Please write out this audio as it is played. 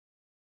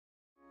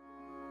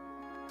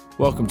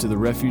Welcome to the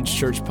Refuge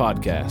Church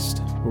Podcast,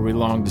 where we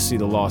long to see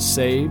the lost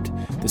saved,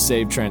 the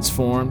saved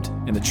transformed,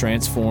 and the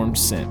transformed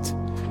sent.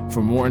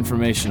 For more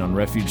information on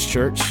Refuge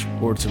Church,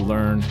 or to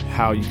learn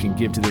how you can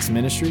give to this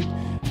ministry,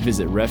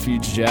 visit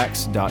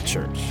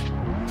refugejacks.church.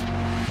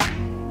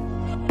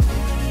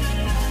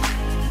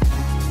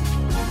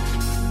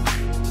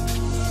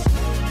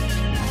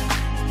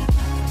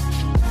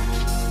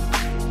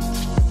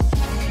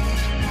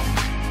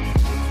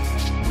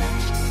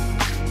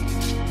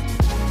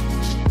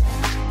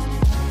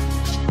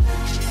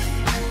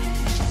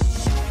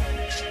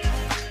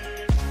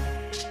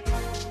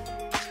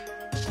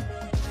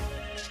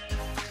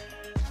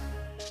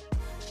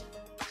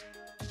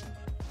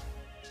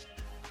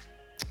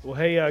 Well,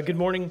 hey, good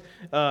morning.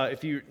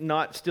 If you're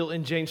not still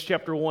in James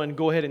chapter 1,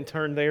 go ahead and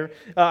turn there.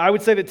 I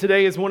would say that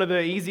today is one of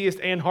the easiest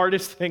and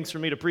hardest things for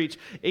me to preach.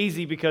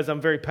 Easy because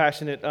I'm very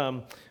passionate.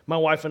 My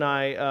wife and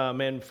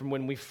I, from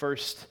when we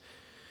first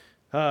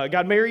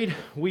got married,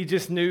 we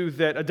just knew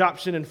that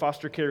adoption and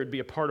foster care would be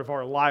a part of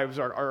our lives,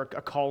 our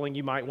calling,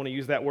 you might want to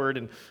use that word.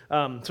 And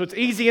so it's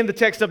easy in the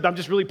text of, I'm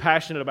just really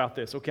passionate about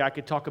this. Okay, I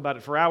could talk about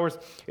it for hours.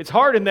 It's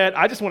hard in that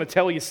I just want to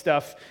tell you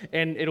stuff,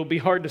 and it'll be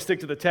hard to stick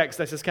to the text.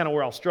 That's just kind of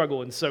where I'll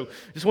struggle. And so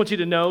just want you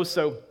to know,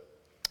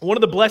 one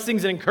of the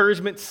blessings and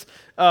encouragements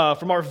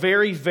from our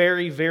very,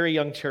 very, very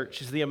young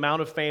church is the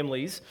amount of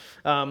families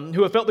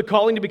who have felt the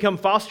calling to become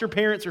foster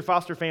parents or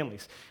foster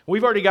families.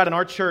 We've already got in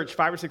our church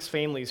 5 or 6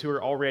 families who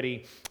are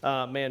already,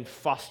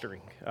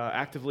 fostering,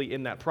 actively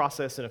in that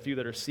process, and a few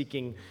that are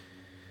seeking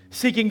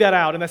that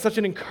out. And that's such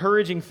an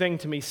encouraging thing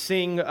to me,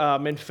 seeing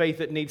faith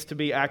that needs to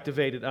be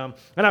activated. And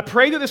I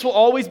pray that this will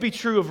always be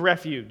true of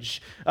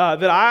Refuge,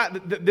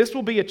 that this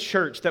will be a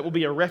church that will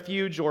be a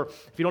refuge, or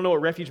if you don't know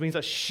what refuge means,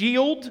 a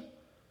shield,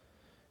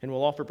 and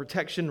will offer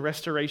protection,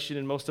 restoration,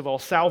 and most of all,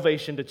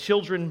 salvation to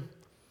children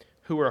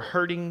who are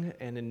hurting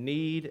and in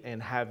need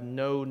and have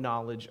no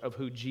knowledge of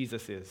who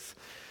Jesus is.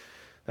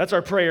 That's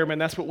our prayer, man.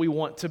 That's what we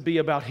want to be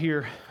about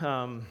here,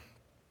 and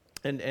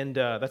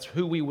that's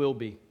who we will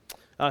be.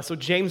 So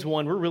James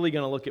 1, we're really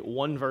going to look at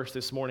one verse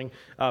this morning,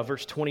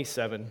 verse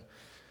 27.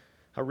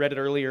 I read it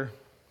earlier.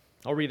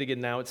 I'll read it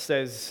again now. It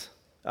says,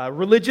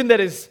 religion that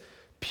is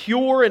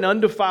pure and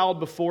undefiled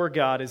before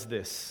God is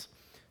this: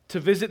 to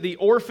visit the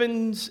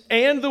orphans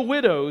and the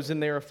widows in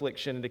their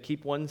affliction, and to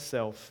keep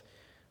oneself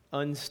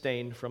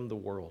unstained from the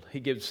world. He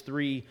gives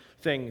 3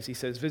 things. He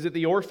says, visit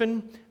the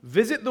orphan,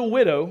 visit the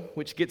widow,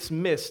 which gets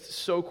missed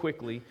so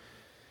quickly,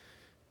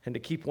 and to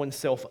keep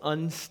oneself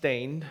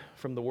unstained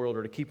from the world,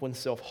 or to keep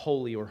oneself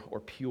holy or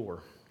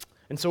pure.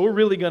 And so we're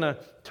really going to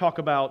talk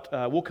about,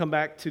 we'll come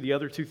back to the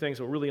other 2 things,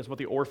 but we're really going to talk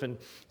about the orphan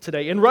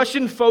today. In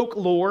Russian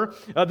folklore,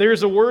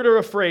 there's a word or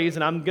a phrase,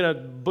 and I'm going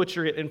to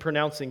butcher it in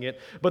pronouncing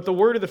it, but the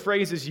word of the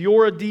phrase is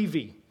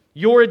yoradivi.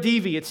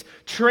 Yoradivi. It's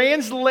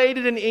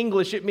translated in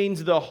English, it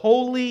means the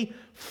holy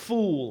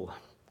fool.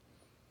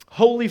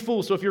 Holy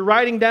fool. So if you're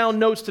writing down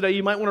notes today,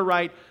 you might want to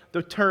write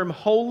the term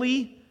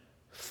holy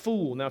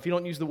fool. Now, if you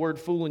don't use the word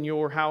fool in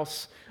your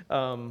house,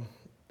 I'm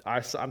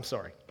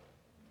sorry.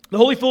 The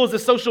holy fool is a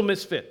social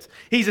misfit.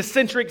 He's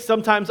eccentric,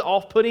 sometimes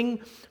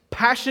off-putting,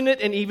 passionate,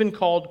 and even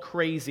called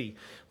crazy.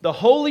 The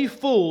holy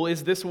fool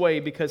is this way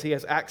because he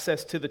has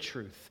access to the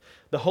truth.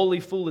 The holy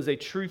fool is a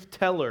truth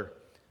teller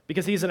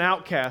because he's an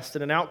outcast,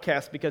 and an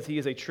outcast because he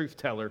is a truth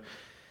teller.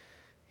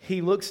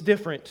 He looks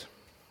different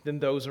than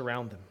those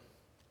around him.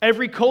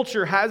 Every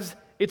culture has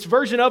its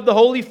version of the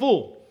holy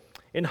fool.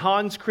 In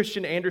Hans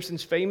Christian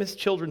Andersen's famous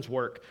children's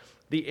work,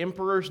 The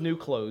Emperor's New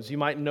Clothes, you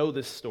might know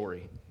this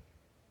story.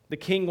 The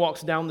king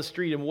walks down the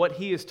street, and what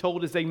he is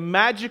told is a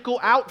magical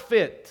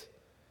outfit.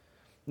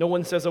 No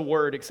one says a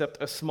word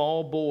except a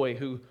small boy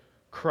who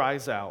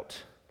cries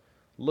out,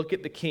 "Look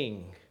at the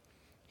king.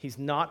 He's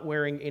not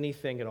wearing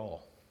anything at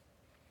all."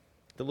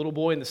 The little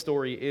boy in the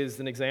story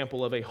is an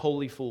example of a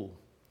holy fool.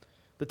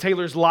 The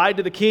tailors lied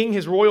to the king.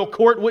 His royal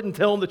court wouldn't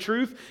tell him the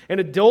truth, and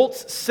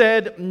adults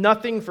said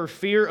nothing for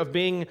fear of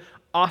being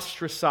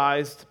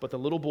ostracized, but the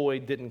little boy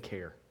didn't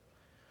care.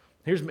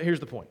 Here's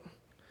the point.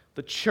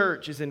 The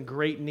church is in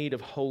great need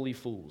of holy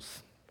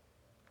fools.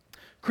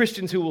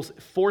 Christians who will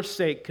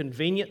forsake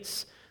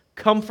convenience,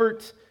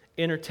 comfort,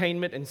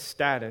 entertainment, and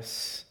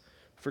status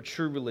for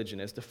true religion,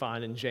 as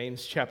defined in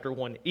James chapter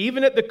 1,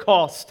 even at the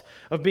cost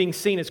of being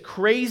seen as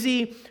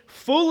crazy,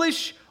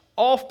 foolish,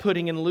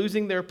 off-putting, and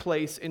losing their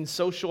place in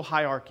social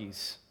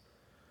hierarchies.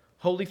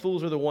 Holy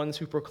fools are the ones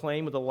who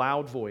proclaim with a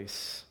loud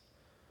voice,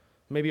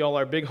 maybe all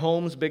our big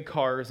homes, big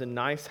cars, and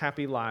nice,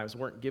 happy lives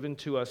weren't given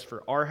to us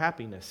for our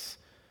happiness,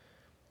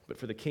 but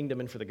for the kingdom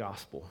and for the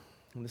gospel.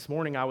 And this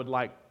morning I would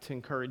like to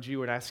encourage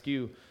you and ask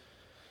you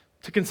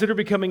to consider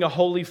becoming a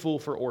holy fool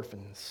for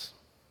orphans.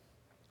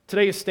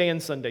 Today is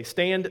Stand Sunday.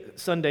 Stand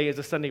Sunday is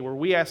a Sunday where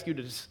we ask you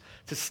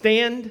to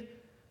stand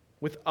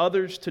with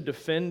others to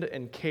defend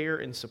and care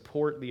and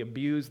support the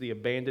abused, the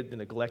abandoned, the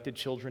neglected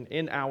children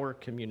in our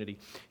community.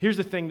 Here's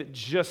the thing that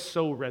just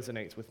so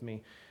resonates with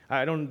me.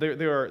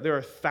 There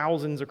are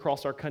thousands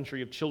across our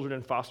country of children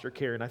in foster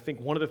care, and I think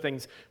one of the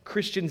things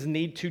Christians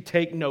need to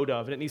take note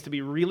of, and it needs to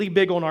be really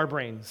big on our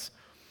brains,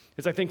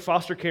 Because I think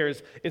foster care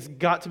it's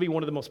got to be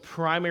one of the most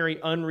primary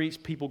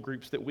unreached people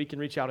groups that we can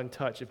reach out and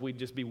touch if we'd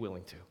just be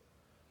willing to.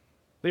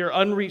 They are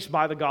unreached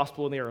by the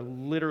gospel, and they are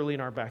literally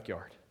in our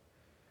backyard.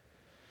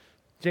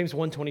 James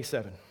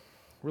 1:27.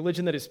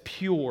 Religion that is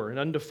pure and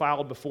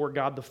undefiled before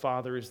God the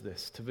Father is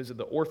this: to visit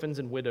the orphans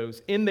and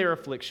widows in their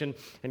affliction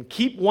and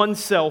keep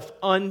oneself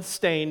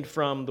unstained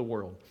from the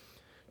world.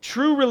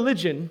 True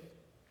religion,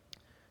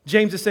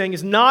 James is saying,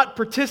 is not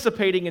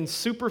participating in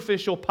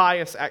superficial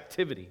pious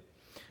activity.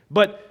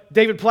 But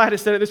David Platt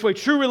has said it this way: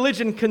 true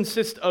religion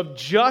consists of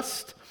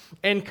just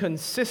and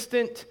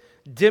consistent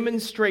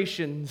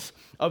demonstrations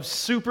of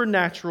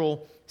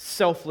supernatural,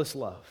 selfless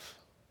love.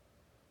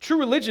 True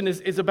religion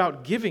is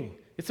about giving.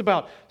 It's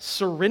about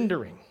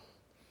surrendering.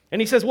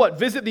 And he says what?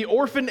 Visit the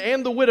orphan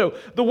and the widow.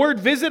 The word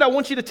visit, I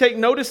want you to take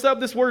notice of.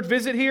 This word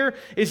visit here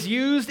is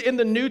used in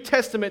the New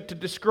Testament to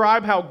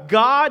describe how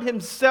God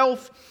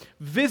himself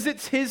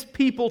visits his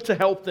people to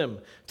help them,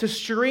 to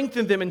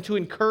strengthen them, and to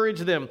encourage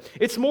them.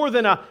 It's more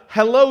than a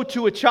hello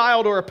to a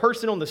child or a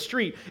person on the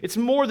street. It's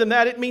more than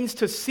that. It means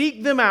to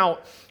seek them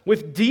out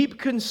with deep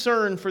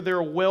concern for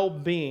their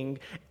well-being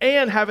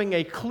and having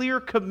a clear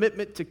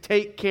commitment to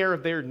take care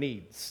of their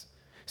needs.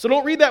 So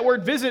don't read that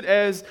word visit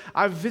as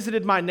I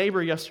visited my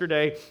neighbor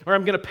yesterday, or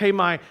I'm going to pay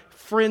my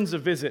friends a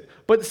visit.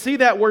 But see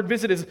that word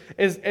visit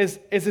as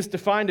it's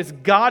defined as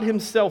God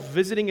himself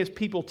visiting his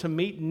people to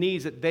meet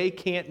needs that they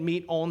can't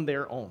meet on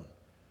their own.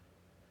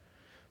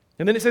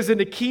 And then it says, and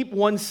to keep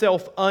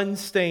oneself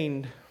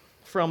unstained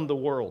from the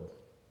world.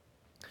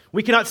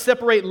 We cannot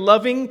separate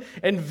loving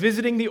and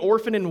visiting the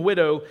orphan and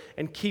widow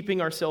and keeping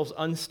ourselves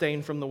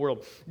unstained from the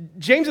world.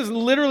 James is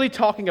literally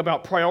talking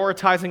about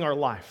prioritizing our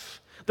life.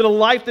 That a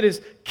life that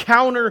is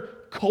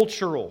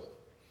countercultural.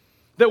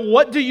 That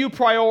what do you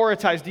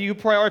prioritize? Do you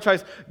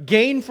prioritize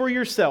gain for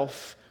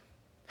yourself,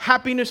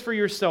 happiness for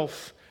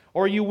yourself,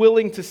 or are you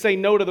willing to say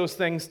no to those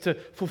things to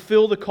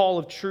fulfill the call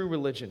of true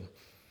religion?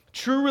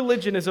 True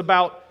religion is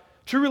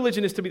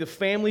to be the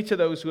family to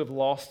those who have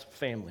lost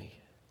family.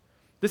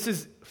 This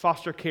is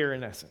foster care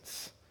in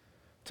essence.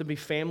 To be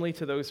family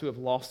to those who have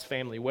lost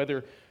family,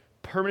 whether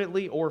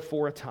permanently or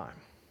for a time.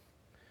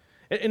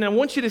 And I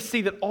want you to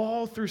see that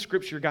all through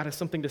Scripture, God has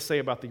something to say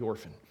about the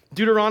orphan.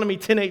 Deuteronomy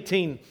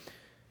 10:18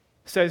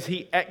 says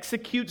he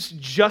executes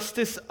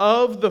justice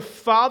of the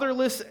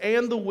fatherless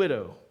and the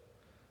widow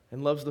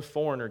and loves the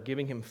foreigner,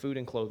 giving him food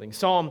and clothing.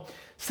 Psalm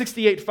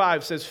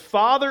 68:5 says,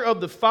 Father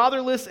of the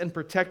fatherless and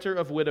protector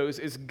of widows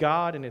is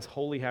God in his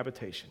holy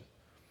habitation.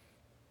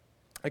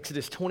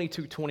 Exodus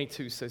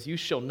 22:22 says, you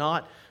shall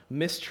not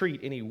mistreat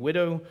any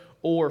widow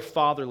or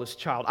fatherless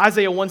child.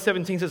 Isaiah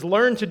 1:17 says,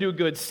 learn to do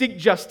good, seek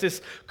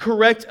justice,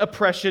 correct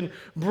oppression,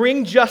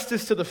 bring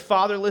justice to the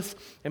fatherless,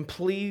 and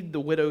plead the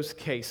widow's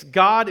case.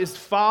 God is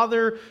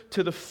father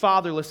to the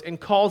fatherless and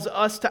calls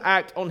us to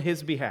act on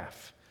his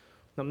behalf.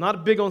 Now, I'm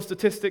not big on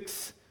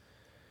statistics,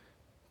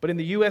 but in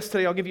the U.S.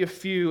 today, I'll give you a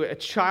few. A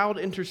child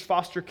enters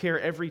foster care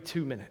every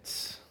 2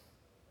 minutes.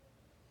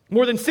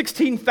 More than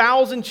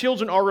 16,000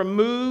 children are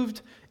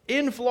removed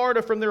in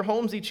Florida from their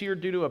homes each year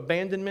due to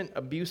abandonment,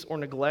 abuse, or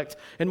neglect.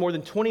 And more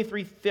than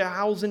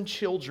 23,000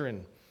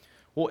 children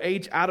will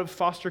age out of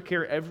foster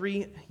care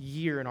every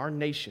year in our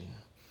nation.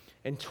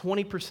 And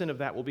 20% of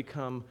that will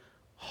become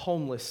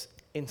homeless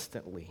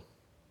instantly.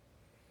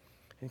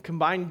 And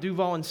combined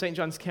Duval and St.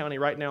 Johns County,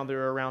 right now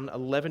there are around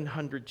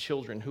 1,100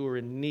 children who are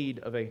in need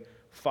of a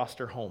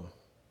foster home.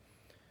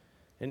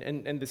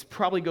 And this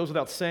probably goes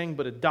without saying,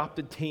 but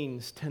adopted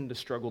teens tend to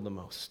struggle the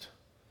most.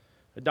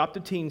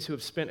 Adopted teens who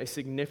have spent a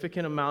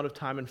significant amount of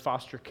time in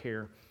foster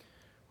care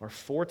are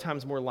 4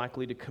 times more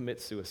likely to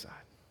commit suicide.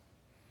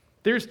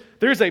 There's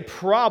a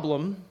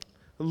problem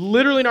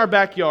literally in our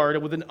backyard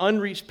with an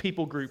unreached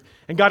people group,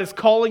 and God is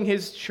calling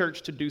his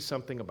church to do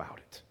something about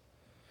it.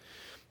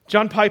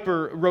 John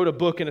Piper wrote a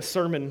book and a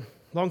sermon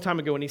a long time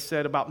ago, and he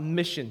said about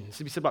missions.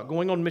 He said about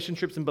going on mission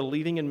trips and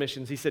believing in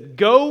missions. He said,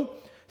 go,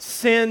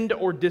 send,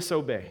 or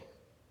disobey.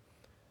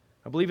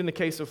 I believe in the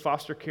case of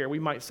foster care, we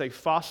might say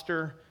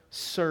foster,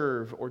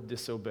 serve, or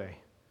disobey.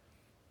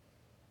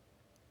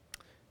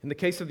 In the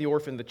case of the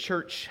orphan, the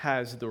church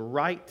has the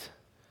right,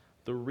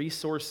 the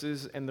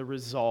resources, and the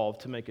resolve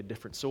to make a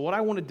difference. So what I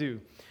want to do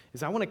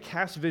is I want to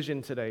cast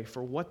vision today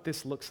for what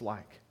this looks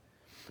like.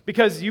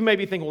 Because you may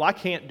be thinking, well, I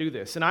can't do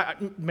this.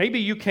 And maybe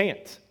you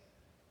can't.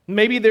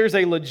 Maybe there's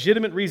a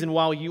legitimate reason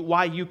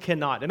why you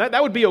cannot. And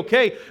that would be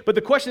okay. But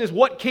the question is,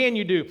 what can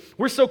you do?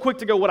 We're so quick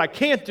to go, what I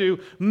can't do.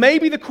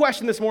 Maybe the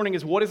question this morning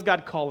is, what is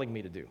God calling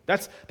me to do?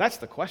 That's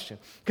the question.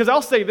 Because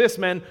I'll say this,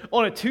 man.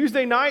 On a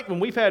Tuesday night, when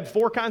we've had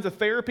 4 kinds of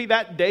therapy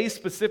that day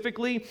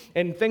specifically,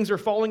 and things are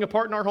falling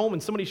apart in our home,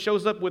 and somebody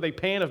shows up with a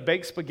pan of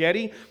baked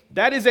spaghetti,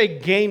 that is a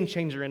game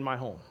changer in my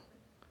home.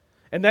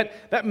 And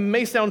that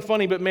may sound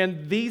funny, but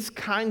man, these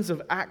kinds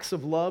of acts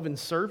of love and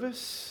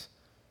service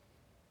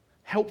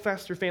help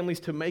foster families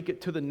to make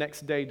it to the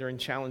next day during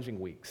challenging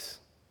weeks.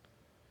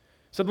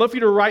 So I'd love for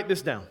you to write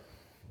this down.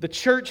 The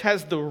church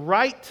has the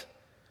right,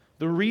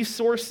 the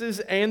resources,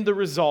 and the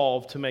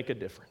resolve to make a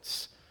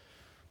difference.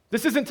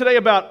 This isn't today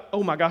about,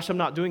 oh my gosh, I'm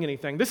not doing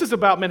anything. This is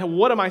about, man,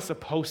 what am I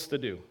supposed to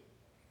do?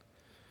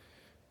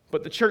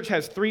 But the church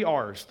has 3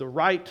 R's: the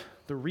right,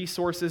 the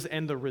resources,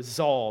 and the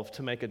resolve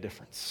to make a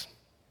difference.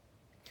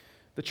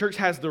 The church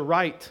has the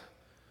right,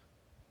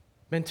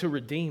 man, to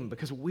redeem,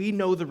 because we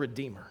know the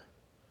Redeemer.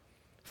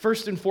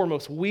 First and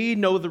foremost, we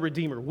know the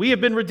Redeemer. We have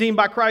been redeemed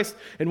by Christ,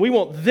 and we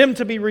want them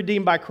to be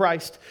redeemed by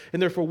Christ,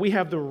 and therefore we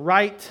have the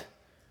right,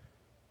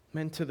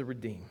 man, to the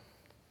redeem.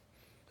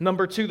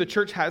 Number 2, the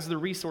church has the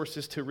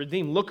resources to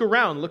redeem. Look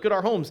around, look at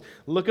our homes,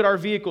 look at our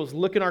vehicles,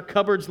 look at our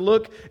cupboards,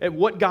 look at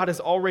what God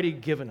has already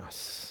given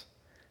us.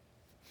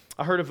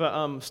 I heard of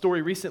a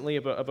story recently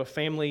of a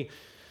family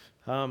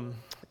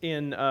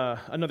in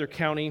another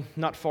county,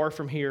 not far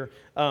from here.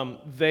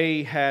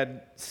 They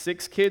had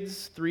 6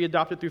 kids, 3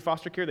 adopted through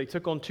foster care. They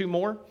took on 2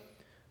 more,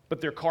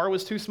 but their car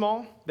was too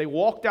small. They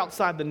walked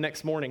outside the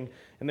next morning,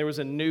 and there was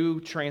a new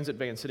transit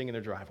van sitting in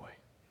their driveway.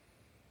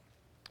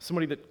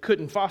 Somebody that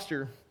couldn't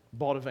foster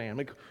bought a van.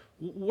 Like,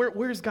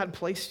 where's God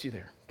placed you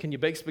there? Can you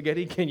bake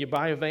spaghetti? Can you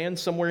buy a van?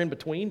 Somewhere in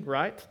between,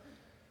 right?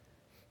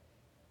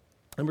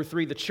 Number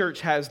 3, the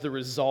church has the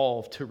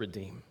resolve to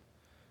redeem.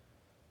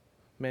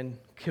 Men,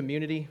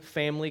 community,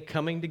 family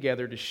coming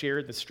together to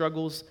share the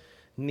struggles,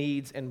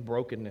 needs, and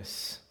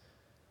brokenness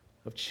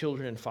of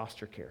children in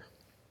foster care.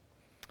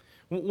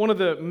 One of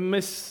the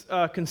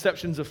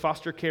misconceptions of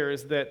foster care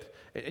is that,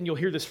 and you'll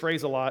hear this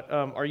phrase a lot,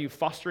 are you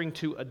fostering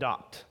to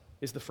adopt,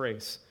 is the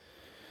phrase.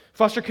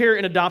 Foster care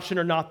and adoption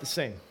are not the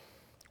same.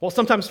 While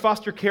sometimes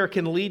foster care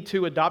can lead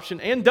to adoption,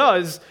 and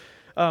does,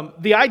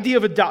 the idea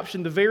of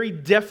adoption, the very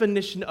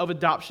definition of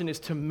adoption, is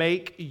to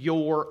make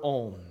your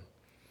own.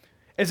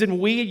 As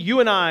in you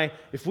and I,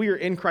 if we are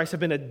in Christ, have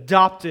been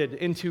adopted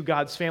into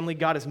God's family.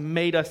 God has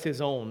made us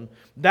His own.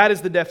 That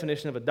is the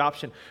definition of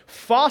adoption.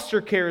 Foster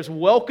care is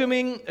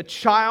welcoming a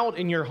child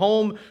in your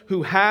home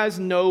who has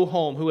no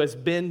home, who has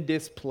been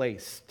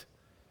displaced.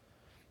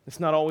 It's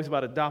not always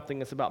about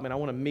adopting. It's about, man, I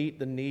want to meet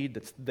the need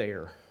that's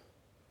there.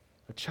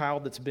 A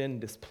child that's been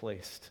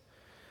displaced.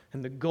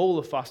 And the goal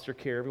of foster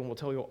care, everyone will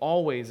tell you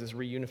always, is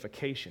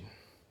reunification.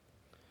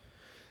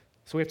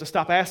 So we have to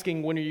stop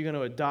asking, when are you going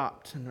to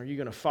adopt? And are you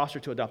going to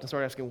foster to adopt? And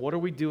start asking, what are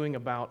we doing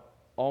about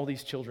all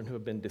these children who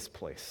have been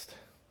displaced?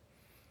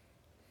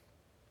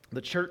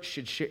 The church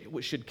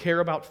should care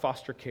about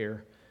foster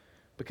care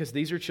because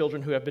these are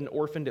children who have been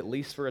orphaned at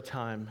least for a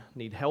time,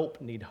 need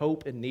help, need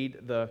hope, and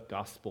need the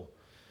gospel.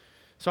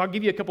 So I'll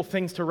give you a couple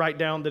things to write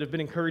down that have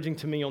been encouraging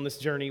to me on this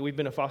journey. We've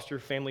been a foster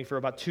family for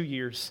about 2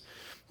 years.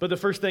 But the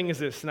first thing is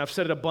this, and I've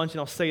said it a bunch and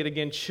I'll say it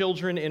again.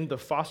 Children in the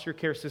foster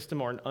care system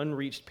are an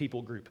unreached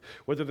people group.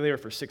 Whether they're there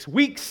for 6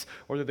 weeks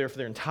or they're there for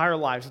their entire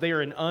lives, they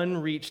are an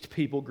unreached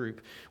people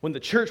group. When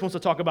the church wants to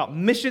talk about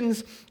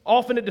missions,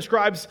 often it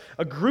describes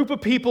a group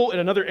of people in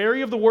another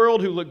area of the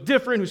world who look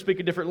different, who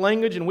speak a different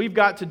language, and we've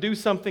got to do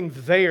something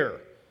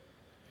there.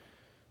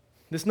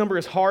 This number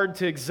is hard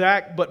to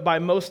exact, but by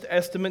most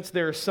estimates,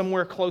 there are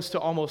somewhere close to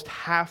almost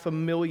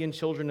 500,000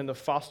 children in the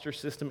foster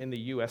system in the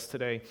U.S.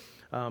 today.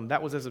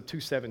 That was as of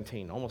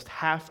 2017, almost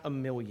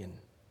 500,000.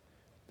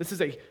 This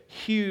is a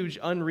huge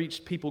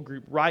unreached people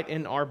group right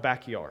in our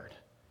backyard.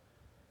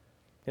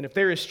 And if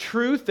there is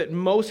truth that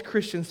most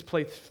Christians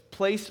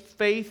place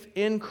faith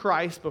in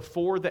Christ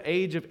before the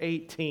age of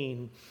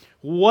 18,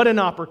 what an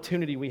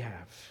opportunity we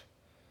have.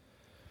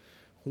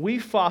 We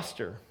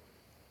foster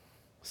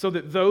so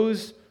that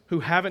those who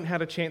haven't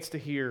had a chance to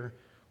hear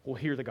will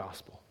hear the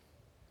gospel.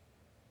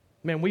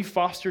 Man, we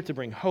foster to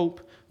bring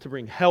hope, to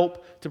bring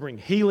help, to bring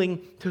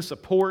healing, to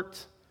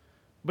support.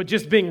 But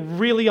just being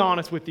really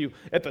honest with you,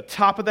 at the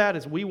top of that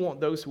is we want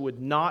those who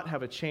would not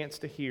have a chance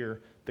to hear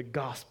the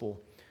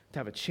gospel to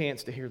have a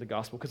chance to hear the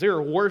gospel. Because there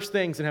are worse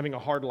things than having a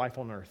hard life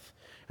on earth,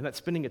 and that's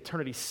spending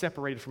eternity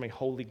separated from a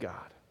holy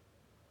God.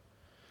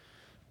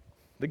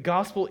 The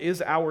gospel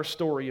is our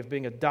story of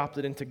being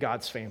adopted into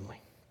God's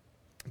family.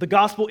 The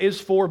gospel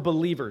is for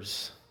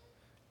believers.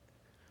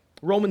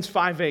 Romans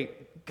 5:8,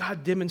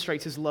 God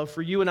demonstrates His love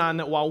for you and I, and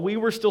that while we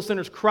were still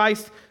sinners,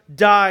 Christ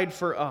died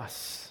for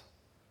us.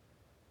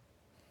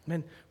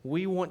 Man,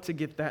 we want to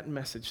get that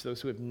message to those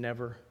who have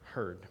never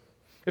heard.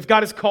 If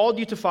God has called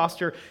you to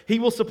foster, He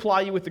will supply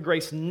you with the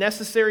grace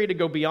necessary to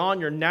go beyond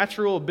your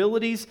natural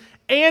abilities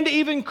and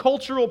even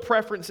cultural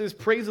preferences.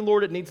 Praise the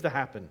Lord, it needs to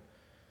happen.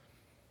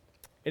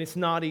 And it's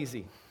not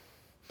easy.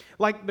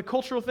 Like the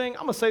cultural thing,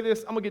 I'm going to say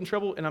this, I'm going to get in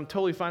trouble, and I'm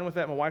totally fine with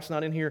that. My wife's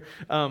not in here.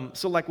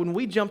 So like when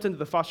we jumped into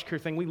the foster care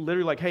thing, we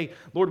literally like, hey,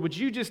 Lord, would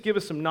you just give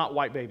us some not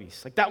white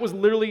babies? Like that was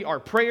literally our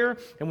prayer.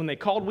 And when they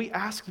called, we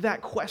asked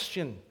that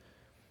question.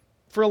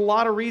 For a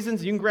lot of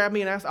reasons, you can grab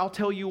me and ask, I'll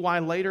tell you why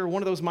later.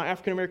 One of those, my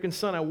African-American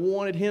son, I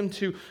wanted him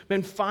to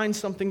then find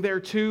something there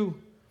too.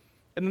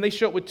 And then they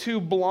show up with 2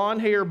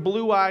 blonde-haired,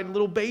 blue-eyed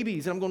little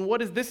babies. And I'm going, what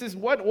is this? Is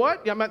what?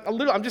 Yeah,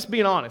 I'm just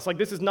being honest. Like,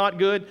 this is not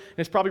good. And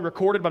it's probably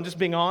recorded, but I'm just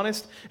being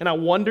honest. And I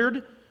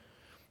wondered.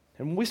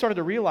 And when we started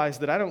to realize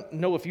that, I don't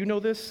know if you know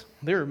this,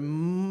 there are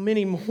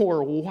many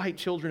more white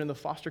children in the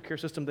foster care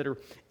system that are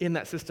in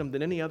that system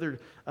than any other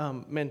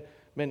men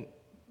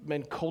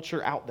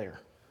culture out there.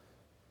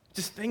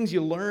 Just things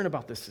you learn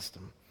about this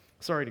system.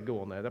 Sorry to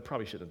go on that. I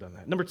probably shouldn't have done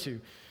that. Number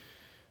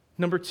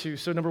two.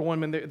 So number one,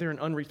 man, they're an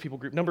unreached people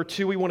group. Number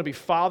two, we want to be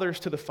fathers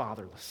to the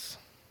fatherless.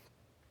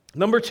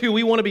 Number two,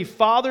 we want to be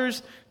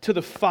fathers to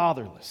the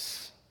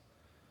fatherless.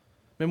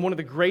 And one of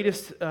the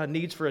greatest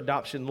needs for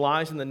adoption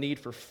lies in the need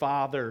for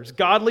fathers,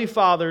 godly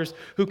fathers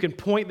who can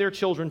point their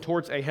children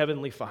towards a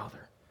heavenly Father.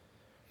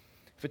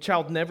 If a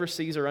child never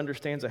sees or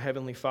understands a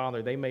heavenly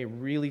Father, they may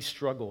really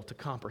struggle to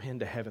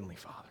comprehend a heavenly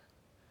Father.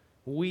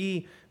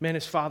 We, men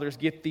as fathers,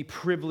 get the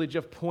privilege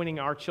of pointing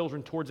our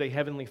children towards a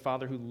heavenly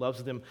Father who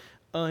loves them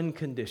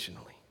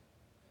unconditionally.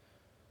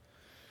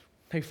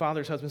 Hey,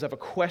 fathers, husbands, I have a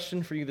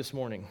question for you this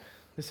morning.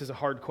 This is a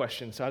hard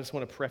question, so I just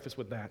want to preface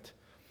with that.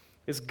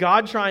 Is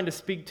God trying to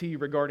speak to you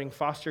regarding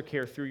foster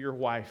care through your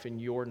wife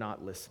and you're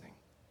not listening?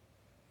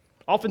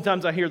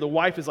 Oftentimes I hear the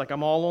wife is like,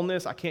 I'm all on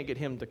this, I can't get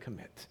him to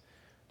commit.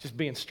 Just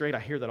being straight, I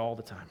hear that all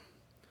the time.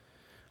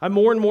 I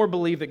more and more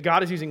believe that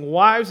God is using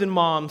wives and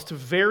moms to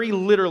very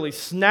literally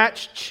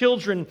snatch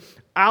children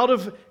out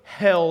of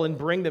hell and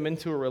bring them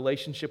into a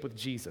relationship with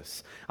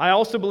Jesus. I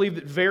also believe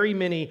that very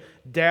many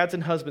dads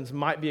and husbands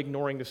might be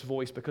ignoring this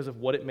voice because of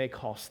what it may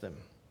cost them.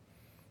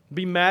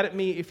 Be mad at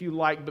me if you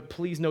like, but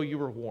please know you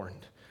were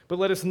warned. But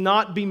let us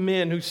not be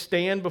men who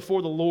stand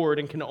before the Lord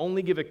and can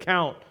only give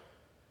account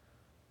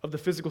of the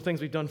physical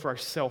things we've done for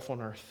ourselves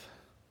on earth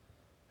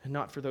and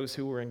not for those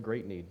who are in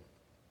great need,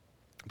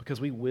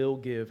 because we will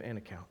give an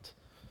account.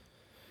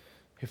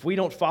 If we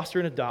don't foster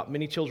and adopt,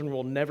 many children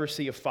will never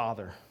see a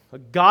father. A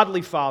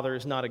godly father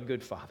is not a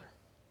good father.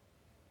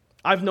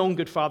 I've known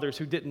good fathers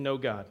who didn't know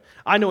God.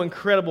 I know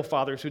incredible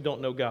fathers who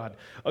don't know God.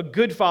 A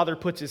good father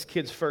puts his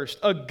kids first.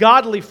 A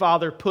godly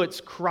father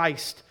puts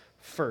Christ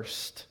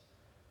first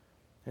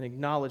and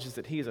acknowledges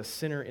that he is a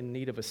sinner in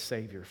need of a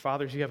Savior.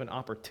 Fathers, you have an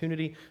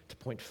opportunity to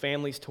point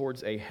families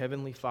towards a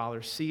heavenly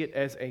Father. See it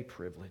as a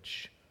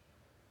privilege.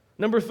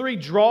 Number three,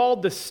 draw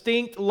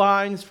distinct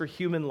lines for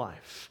human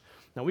life.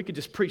 Now, we could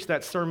just preach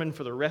that sermon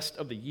for the rest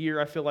of the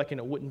year, I feel like, and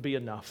it wouldn't be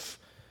enough.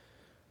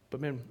 But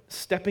man,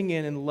 stepping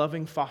in and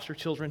loving foster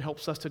children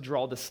helps us to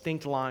draw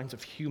distinct lines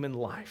of human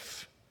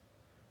life.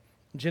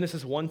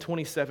 Genesis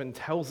 1:27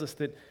 tells us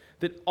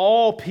that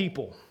all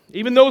people,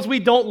 even those we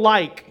don't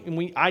like,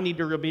 and I need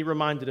to be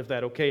reminded of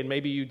that, okay, and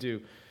maybe you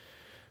do,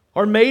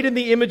 are made in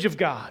the image of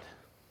God.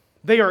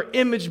 They are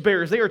image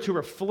bearers. They are to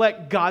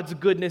reflect God's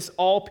goodness,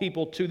 all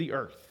people, to the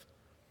earth.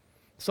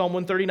 Psalm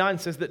 139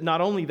 says that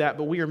not only that,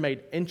 but we are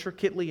made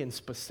intricately and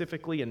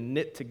specifically and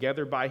knit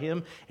together by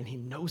Him, and He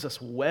knows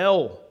us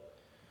well.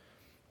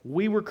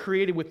 We were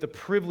created with the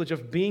privilege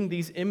of being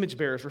these image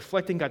bearers,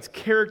 reflecting God's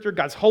character,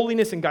 God's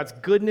holiness, and God's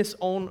goodness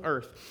on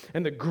earth.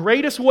 And the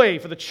greatest way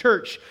for the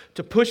church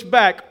to push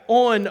back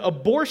on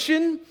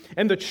abortion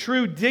and the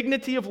true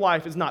dignity of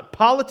life is not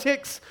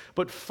politics,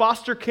 but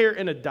foster care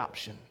and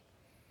adoption.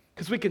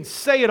 Because we can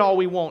say it all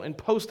we want and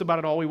post about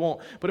it all we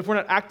want, but if we're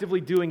not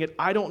actively doing it,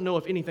 I don't know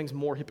if anything's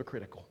more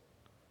hypocritical.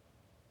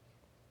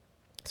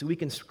 So we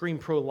can scream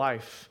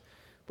pro-life,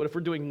 but if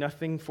we're doing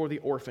nothing for the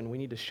orphan, we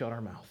need to shut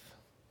our mouth.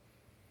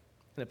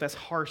 And if that's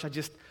harsh,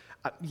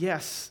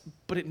 yes,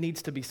 but it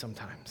needs to be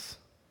sometimes.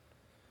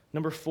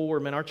 Number four,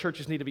 man, our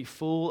churches need to be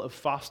full of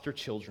foster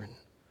children.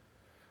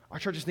 Our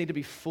churches need to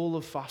be full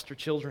of foster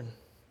children.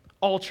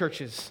 All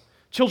churches.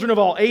 Children of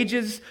all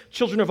ages,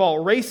 children of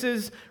all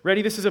races.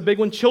 Ready? This is a big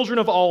one. Children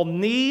of all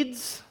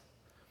needs.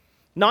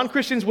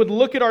 Non-Christians would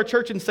look at our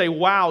church and say,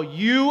 wow,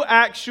 you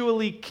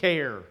actually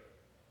care.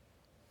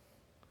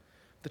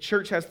 The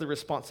church has the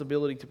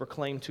responsibility to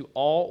proclaim to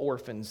all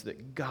orphans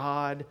that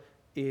God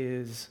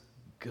is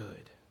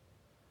good.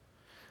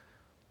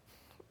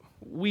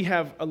 We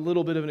have a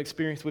little bit of an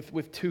experience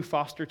with two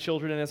foster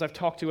children, and as I've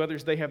talked to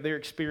others, they have their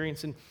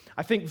experience, and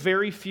I think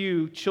very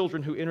few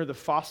children who enter the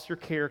foster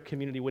care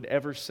community would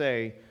ever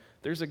say,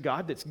 there's a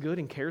God that's good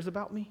and cares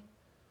about me.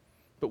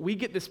 But we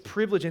get this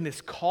privilege and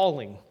this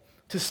calling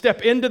to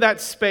step into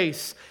that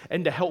space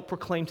and to help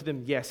proclaim to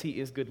them, yes, He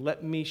is good.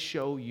 Let me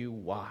show you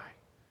why.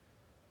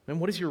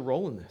 And what is your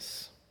role in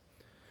this?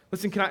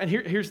 Listen,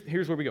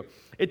 here's where we go.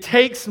 It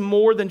takes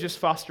more than just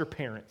foster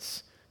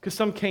parents, because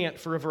some can't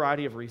for a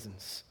variety of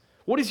reasons.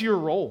 What is your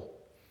role?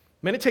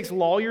 Man, it takes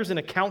lawyers and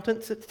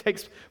accountants. It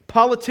takes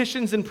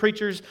politicians and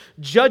preachers,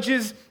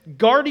 judges,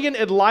 guardian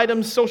ad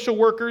litem social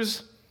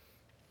workers.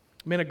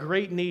 Man, a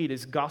great need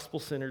is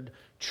gospel-centered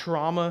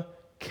trauma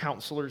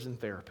counselors and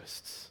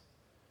therapists.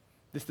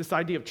 This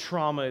idea of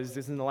trauma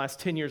is in the last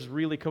 10 years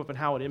really come up in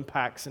how it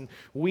impacts. And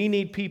we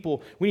need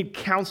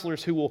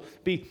counselors who will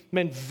be,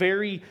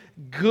 very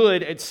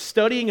good at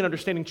studying and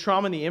understanding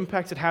trauma and the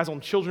impacts it has on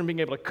children, being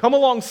able to come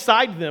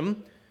alongside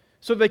them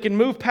so they can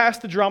move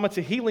past the drama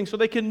to healing, so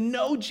they can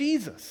know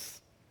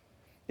Jesus.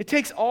 It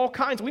takes all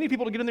kinds. We need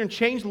people to get in there and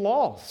change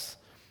laws.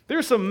 There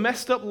are some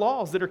messed up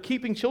laws that are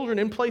keeping children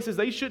in places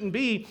they shouldn't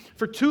be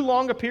for too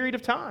long a period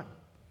of time.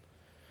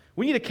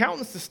 We need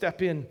accountants to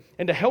step in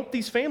and to help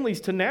these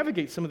families to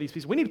navigate some of these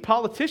pieces. We need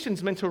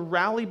politicians meant to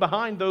rally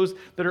behind those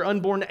that are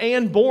unborn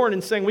and born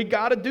and saying, we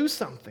got to do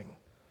something.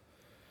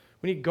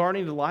 We need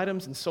guardian ad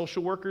litems and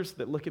social workers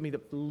that look at me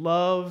that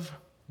love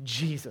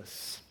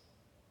Jesus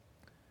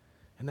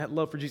And that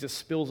love for Jesus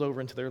spills over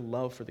into their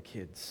love for the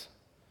kids.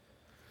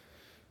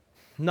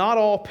 Not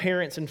all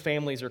parents and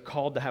families are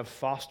called to have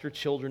foster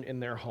children in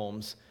their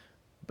homes,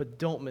 but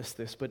don't miss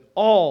this, but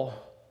all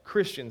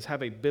Christians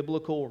have a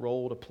biblical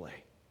role to play.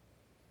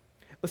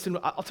 Listen,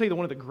 I'll tell you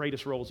one of the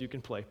greatest roles you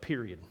can play,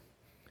 period,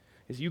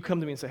 is you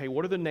come to me and say, hey,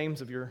 what are the names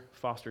of your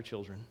foster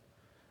children?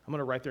 I'm going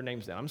to write their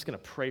names down. I'm just going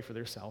to pray for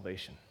their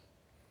salvation.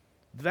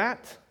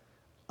 That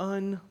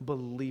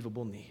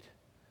unbelievable need.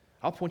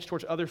 I'll point you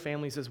towards other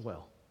families as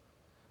well.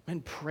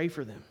 Man, pray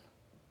for them.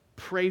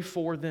 Pray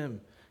for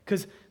them.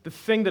 Because the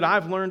thing that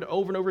I've learned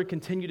over and over and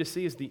continue to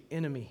see is the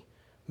enemy.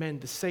 Man,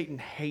 the Satan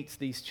hates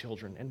these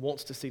children and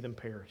wants to see them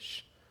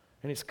perish.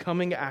 And he's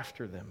coming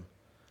after them.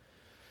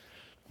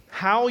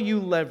 How you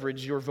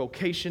leverage your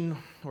vocation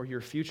or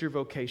your future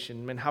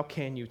vocation, man, how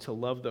can you to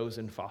love those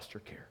in foster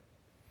care?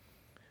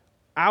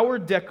 Our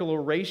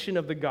declaration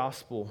of the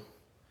gospel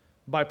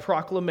by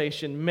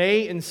proclamation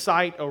may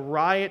incite a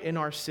riot in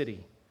our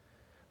city,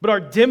 but our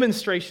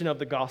demonstration of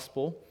the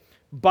gospel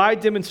by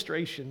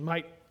demonstration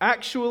might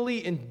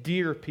actually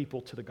endear people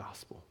to the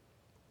gospel.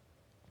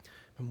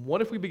 And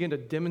what if we begin to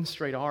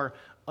demonstrate our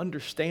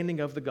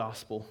understanding of the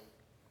gospel,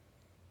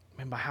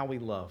 and by how we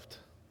loved?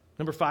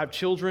 Number 5,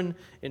 children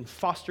in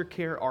foster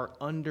care are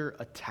under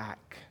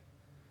attack.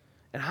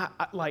 And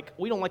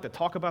we don't like to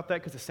talk about that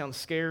because it sounds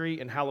scary,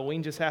 and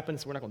Halloween just happened,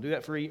 so we're not going to do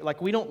that for you.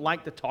 We don't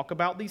like to talk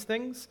about these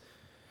things.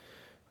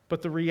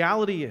 But the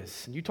reality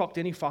is, and you talk to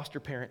any foster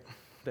parent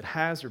that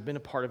has or been a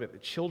part of it,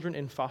 that children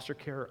in foster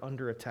care are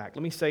under attack.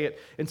 Let me say it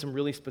in some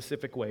really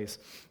specific ways.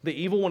 The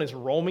evil one is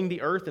roaming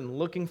the earth and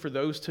looking for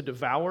those to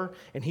devour,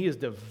 and he is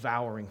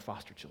devouring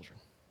foster children.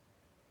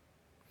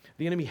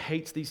 The enemy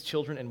hates these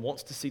children and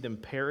wants to see them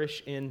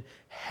perish in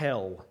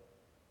hell.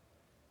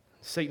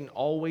 Satan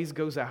always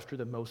goes after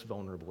the most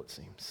vulnerable, it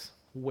seems,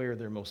 where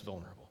they're most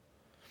vulnerable.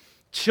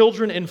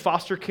 Children in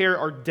foster care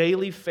are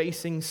daily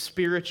facing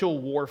spiritual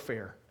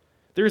warfare.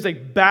 There is a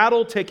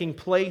battle taking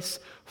place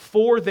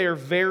for their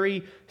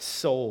very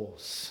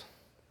souls.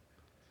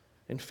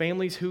 And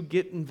families who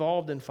get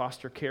involved in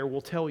foster care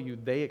will tell you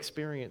they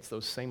experience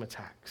those same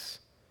attacks.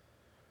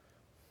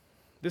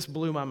 This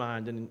blew my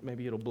mind, and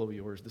maybe it'll blow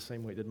yours the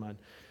same way it did mine.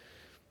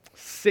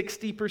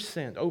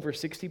 60%, over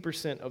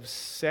 60% of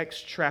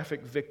sex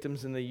traffic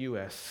victims in the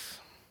U.S.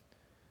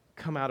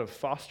 come out of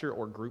foster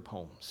or group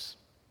homes.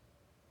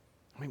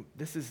 I mean,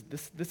 this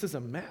is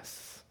a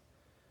mess.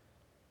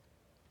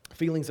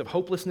 Feelings of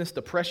hopelessness,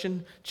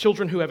 depression,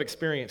 children who have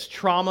experienced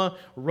trauma,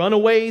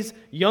 runaways,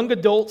 young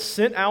adults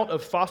sent out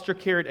of foster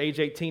care at age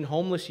 18,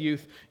 homeless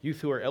youth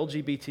who are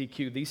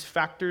LGBTQ. These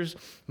factors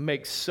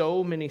make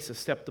so many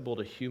susceptible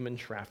to human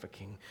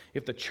trafficking.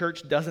 If the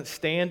church doesn't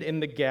stand in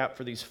the gap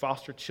for these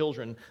foster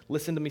children,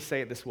 listen to me say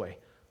it this way,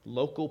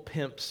 local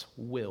pimps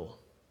will.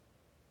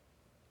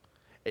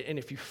 And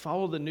if you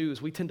follow the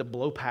news, we tend to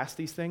blow past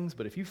these things,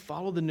 but if you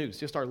follow the news,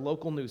 just our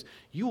local news,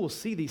 you will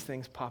see these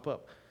things pop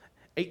up.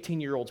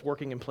 18-year-olds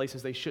working in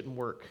places they shouldn't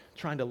work,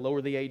 trying to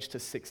lower the age to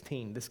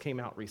 16. This came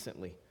out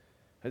recently.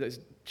 I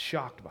was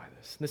shocked by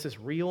this. This is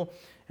real,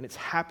 and it's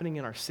happening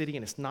in our city,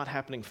 and it's not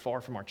happening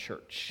far from our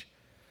church.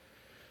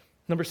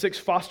 Number 6,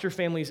 foster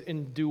families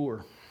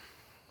endure.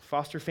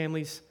 Foster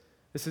families,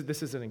 this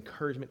is an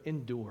encouragement,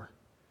 endure.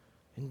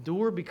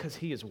 Endure because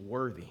he is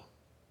worthy.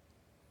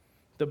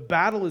 The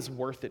battle is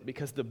worth it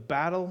because the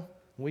battle,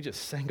 we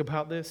just sang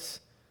about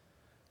this,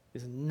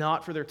 is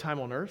not for their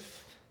time on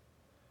earth,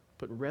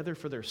 but rather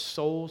for their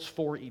souls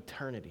for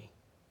eternity.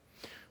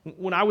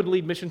 When I would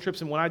lead mission trips,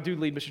 and when I do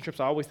lead mission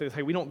trips, I always say this,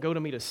 hey, we don't go to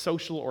meet a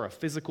social or a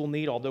physical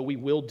need, although we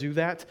will do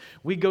that.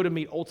 We go to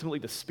meet ultimately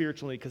the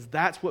spiritual need, because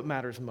that's what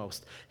matters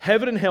most.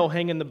 Heaven and hell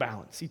hang in the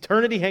balance.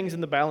 Eternity hangs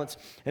in the balance,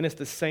 and it's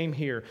the same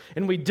here.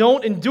 And we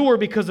don't endure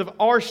because of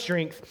our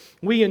strength.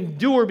 We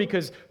endure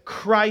because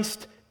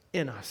Christ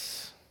in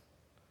us.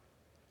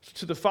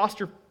 To the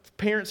foster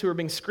parents who are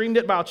being screamed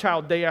at by a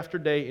child day after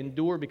day,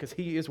 endure because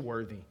he is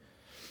worthy.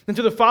 And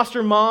to the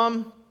foster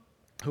mom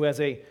who has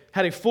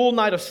had a full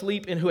night of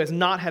sleep and who has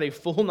not had a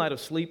full night of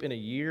sleep in a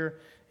year,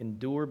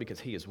 endure because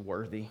he is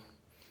worthy.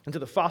 And to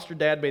the foster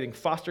dad bathing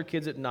foster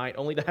kids at night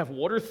only to have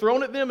water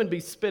thrown at them and be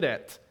spit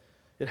at,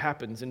 it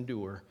happens,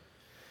 endure.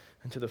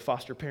 And to the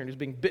foster parent who's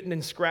being bitten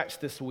and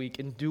scratched this week,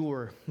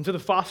 endure. And to the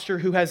foster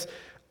who has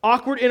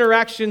awkward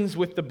interactions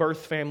with the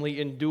birth family,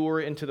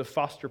 endure. And to the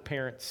foster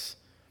parents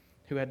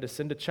who had to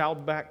send a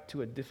child back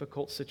to a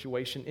difficult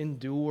situation,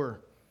 endure.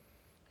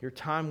 Your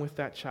time with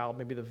that child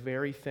may be the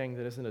very thing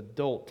that as an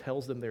adult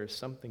tells them there is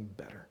something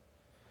better.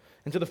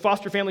 And to the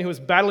foster family who is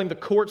battling the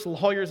courts,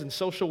 lawyers, and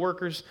social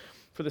workers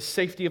for the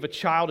safety of a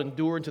child,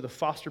 endure. And to the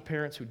foster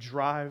parents who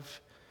drive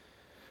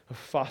a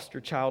foster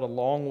child a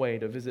long way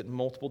to visit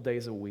multiple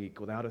days a week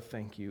without a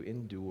thank you,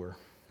 endure.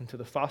 And to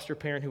the foster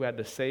parent who had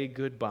to say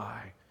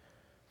goodbye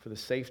for the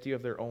safety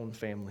of their own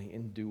family,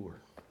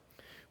 endure.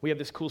 We have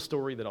this cool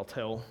story that I'll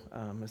tell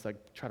as I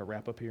try to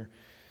wrap up here.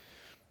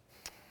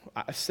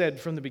 I said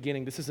from the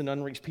beginning, this is an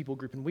unreached people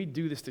group, and we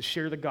do this to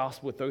share the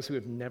gospel with those who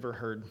have never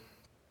heard.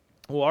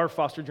 Well, our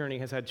foster journey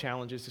has had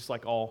challenges, just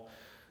like all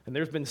And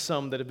there's been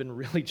some that have been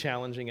really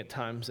challenging at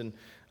times. And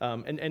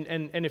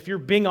if you're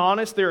being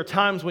honest, there are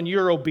times when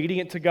you're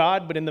obedient to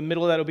God, but in the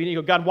middle of that obedience,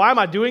 you go, God, why am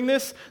I doing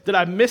this? Did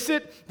I miss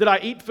it? Did I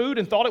eat food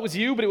and thought it was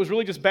you, but it was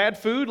really just bad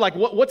food? Like,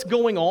 what's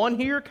going on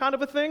here, kind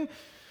of a thing?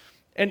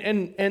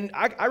 And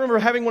I remember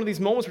having one of these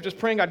moments where just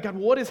praying, God,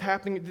 what is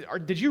happening?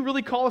 Did you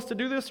really call us to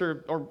do this,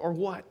 or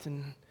what?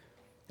 And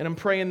I'm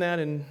praying that,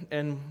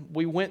 and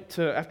we went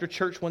to, after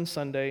church one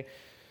Sunday,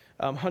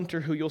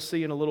 Hunter, who you'll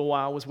see in a little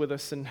while, was with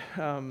us, and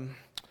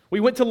we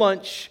went to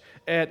lunch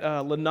at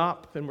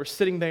Lenape, and we're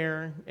sitting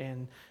there,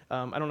 and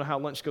I don't know how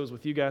lunch goes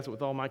with you guys, but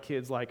with all my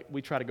kids, like,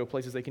 we try to go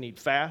places they can eat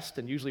fast,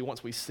 and usually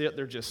once we sit,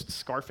 they're just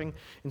scarfing,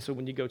 and so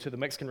when you go to the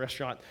Mexican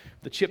restaurant,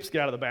 the chips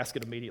get out of the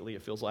basket immediately,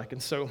 it feels like,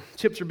 and so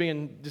chips are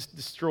being just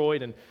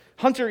destroyed, and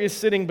Hunter is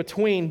sitting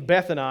between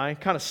Beth and I,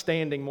 kind of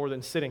standing more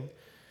than sitting,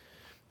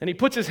 and he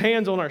puts his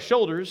hands on our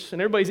shoulders,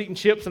 and everybody's eating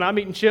chips, and I'm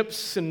eating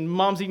chips, and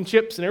Mom's eating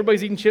chips, and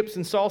everybody's eating chips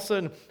and salsa,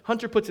 and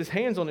Hunter puts his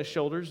hands on his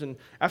shoulders, and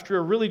after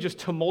a really just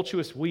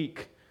tumultuous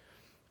week,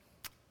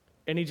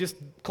 and he just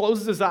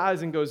closes his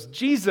eyes and goes,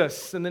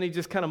 Jesus, and then he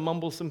just kind of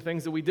mumbles some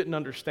things that we didn't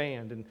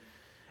understand, and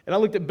I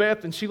looked at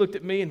Beth, and she looked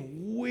at me,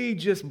 and we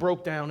just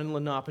broke down in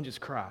Lenape and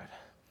just cried,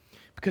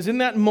 because in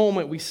that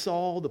moment, we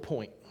saw the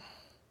point.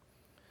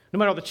 No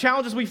matter all the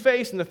challenges we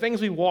face and the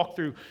things we walk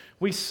through,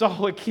 we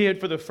saw a kid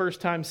for the first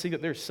time see that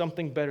there's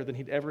something better than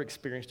he'd ever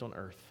experienced on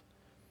earth,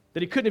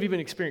 that he couldn't have even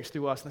experienced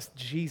through us, and that's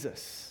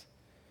Jesus.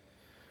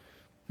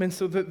 And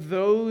so that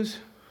those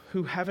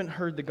who haven't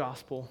heard the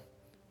gospel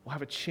will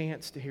have a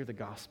chance to hear the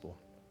gospel.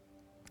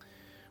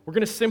 We're going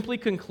to simply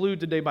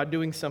conclude today by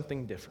doing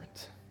something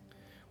different.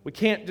 We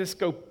can't just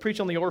go preach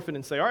on the orphan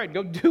and say, all right,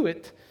 go do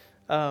it.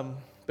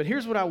 But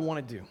here's what I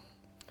want to do.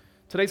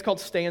 Today's called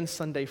Stand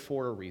Sunday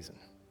for a reason.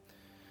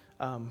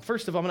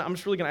 First of all, I'm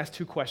just really going to ask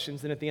two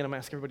questions. Then at the end, I'm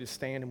going to ask everybody to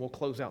stand, and we'll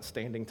close out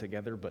standing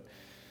together. But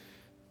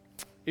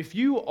if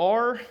you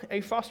are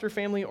a foster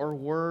family or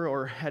were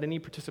or had any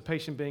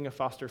participation being a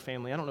foster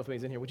family, I don't know if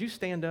anybody's in here, would you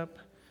stand up?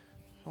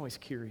 I'm always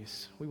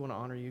curious. We want to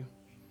honor you.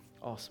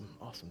 Awesome.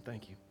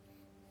 Thank you.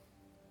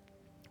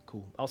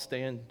 Cool. I'll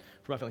stand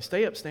for my family.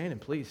 Stay up, stand, and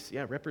please,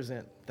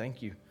 represent.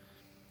 Thank you.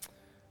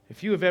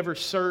 If you have ever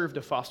served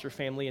a foster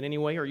family in any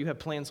way, or you have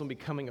plans on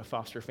becoming a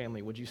foster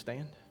family, would you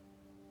stand?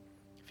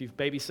 If you've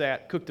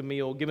babysat, cooked a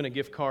meal, given a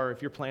gift card,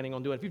 if you're planning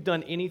on doing it, if you've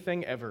done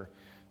anything ever,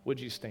 would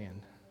you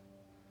stand?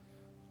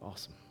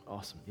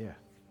 Awesome. Yeah,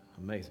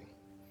 amazing.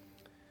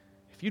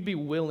 If you'd be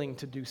willing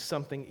to do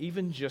something,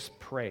 even just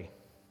pray,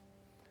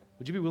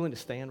 would you be willing to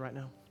stand right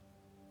now?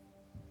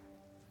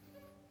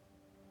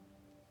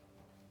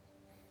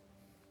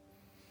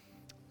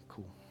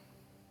 Cool.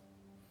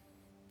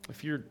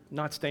 If you're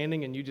not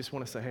standing and you just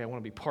want to say, hey, I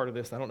want to be part of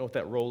this, I don't know what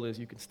that role is,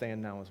 you can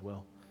stand now as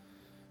well.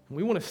 And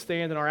we want to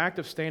stand in our act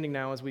of standing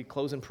now as we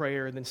close in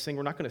prayer and then sing.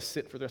 We're not going to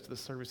sit for the rest of the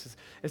services.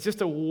 It's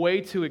just a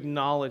way to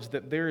acknowledge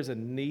that there is a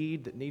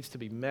need that needs to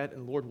be met,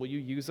 and Lord, will you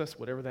use us,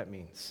 whatever that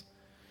means.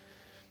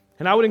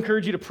 And I would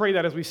encourage you to pray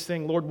that as we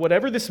sing, Lord,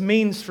 whatever this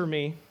means for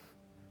me,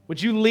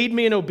 would you lead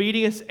me in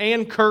obedience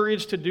and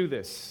courage to do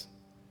this?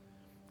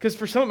 Because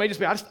for some it may just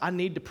be, I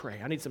need to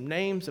pray. I need some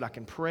names that I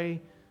can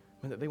pray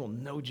and that they will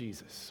know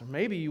Jesus. Or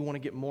maybe you want to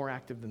get more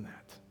active than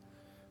that.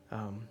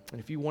 And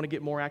if you want to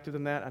get more active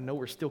than that, I know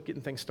we're still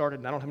getting things started,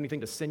 and I don't have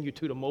anything to send you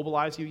to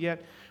mobilize you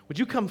yet. Would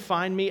you come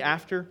find me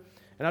after?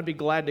 And I'd be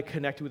glad to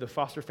connect you with a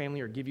foster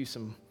family or give you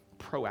some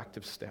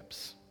proactive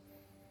steps.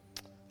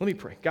 Let me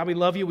pray. God, we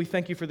love you. We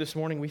thank you for this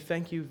morning. We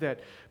thank you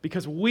that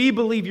because we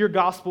believe your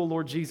gospel,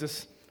 Lord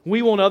Jesus,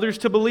 we want others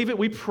to believe it.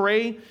 We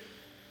pray,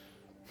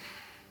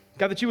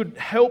 God, that you would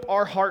help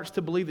our hearts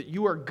to believe that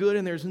you are good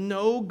and there's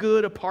no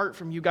good apart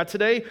from you. God,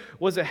 today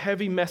was a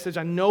heavy message.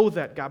 I know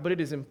that, God, but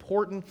it is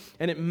important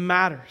and it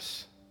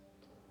matters.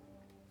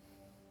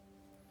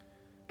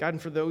 God,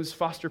 and for those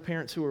foster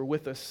parents who are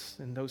with us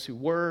and those who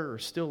were or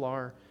still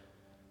are,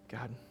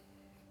 God,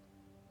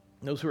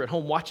 those who are at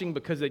home watching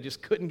because they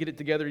just couldn't get it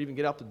together to even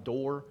get out the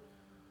door,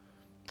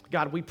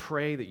 God, we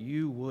pray that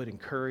you would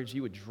encourage,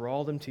 you would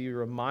draw them to you,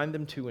 remind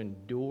them to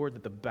endure,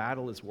 that the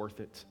battle is worth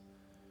it.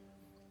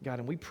 God,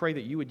 and we pray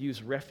that you would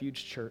use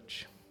Refuge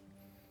Church,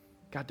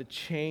 God, to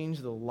change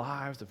the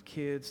lives of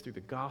kids through the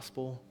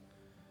gospel,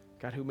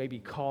 God, who may be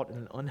caught in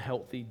an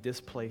unhealthy,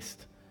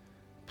 displaced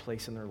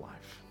place in their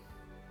life.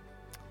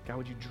 God,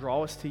 would you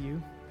draw us to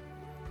you?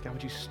 God,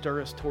 would you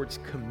stir us towards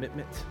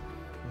commitment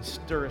and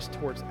stir us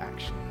towards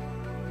action?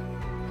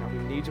 God,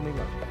 we need you and we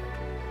love you.